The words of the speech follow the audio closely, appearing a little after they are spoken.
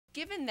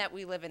Given that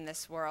we live in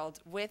this world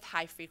with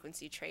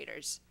high-frequency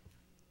traders,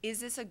 is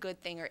this a good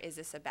thing or is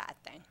this a bad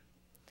thing?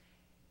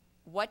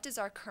 What does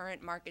our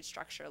current market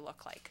structure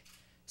look like?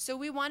 So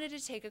we wanted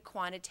to take a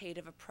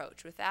quantitative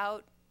approach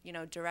without,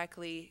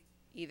 directly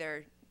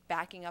either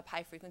backing up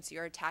high frequency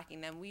or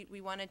attacking them.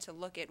 We wanted to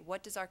look at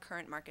what does our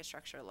current market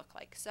structure look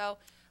like. So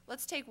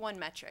let's take one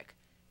metric,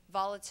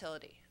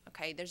 volatility.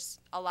 Okay, there's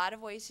a lot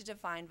of ways to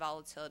define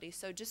volatility.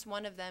 So just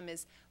one of them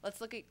is,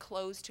 let's look at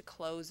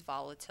close-to-close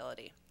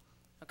volatility.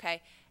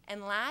 Okay,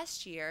 and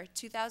last year,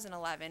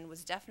 2011,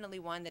 was definitely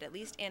one that at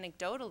least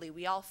anecdotally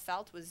we all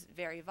felt was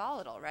very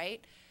volatile,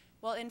 right?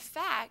 Well, in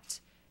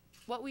fact,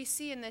 what we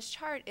see in this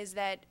chart is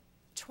that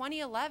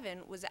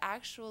 2011 was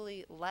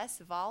actually less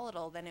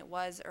volatile than it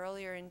was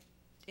earlier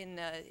in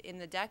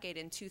the decade,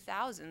 in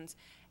 2000s,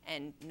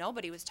 and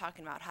nobody was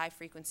talking about high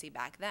frequency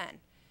back then.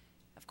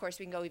 Of course,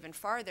 we can go even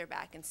farther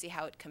back and see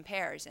how it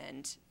compares,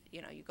 and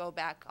you go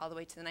back all the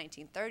way to the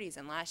 1930s,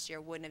 and last year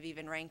wouldn't have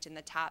even ranked in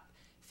the top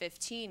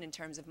 15 in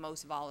terms of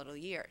most volatile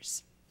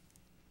years.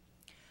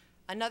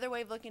 Another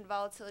way of looking at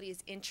volatility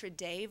is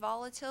intraday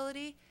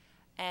volatility,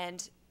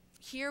 and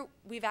here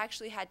we've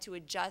actually had to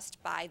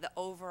adjust by the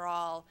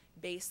overall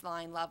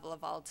baseline level of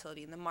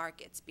volatility in the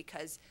markets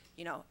because,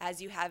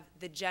 as you have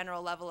the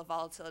general level of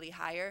volatility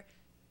higher,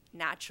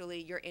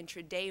 naturally your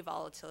intraday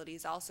volatility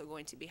is also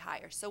going to be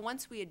higher. So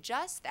once we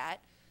adjust that,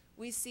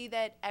 we see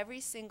that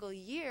every single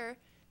year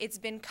it's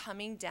been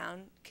coming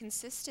down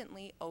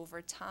consistently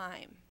over time.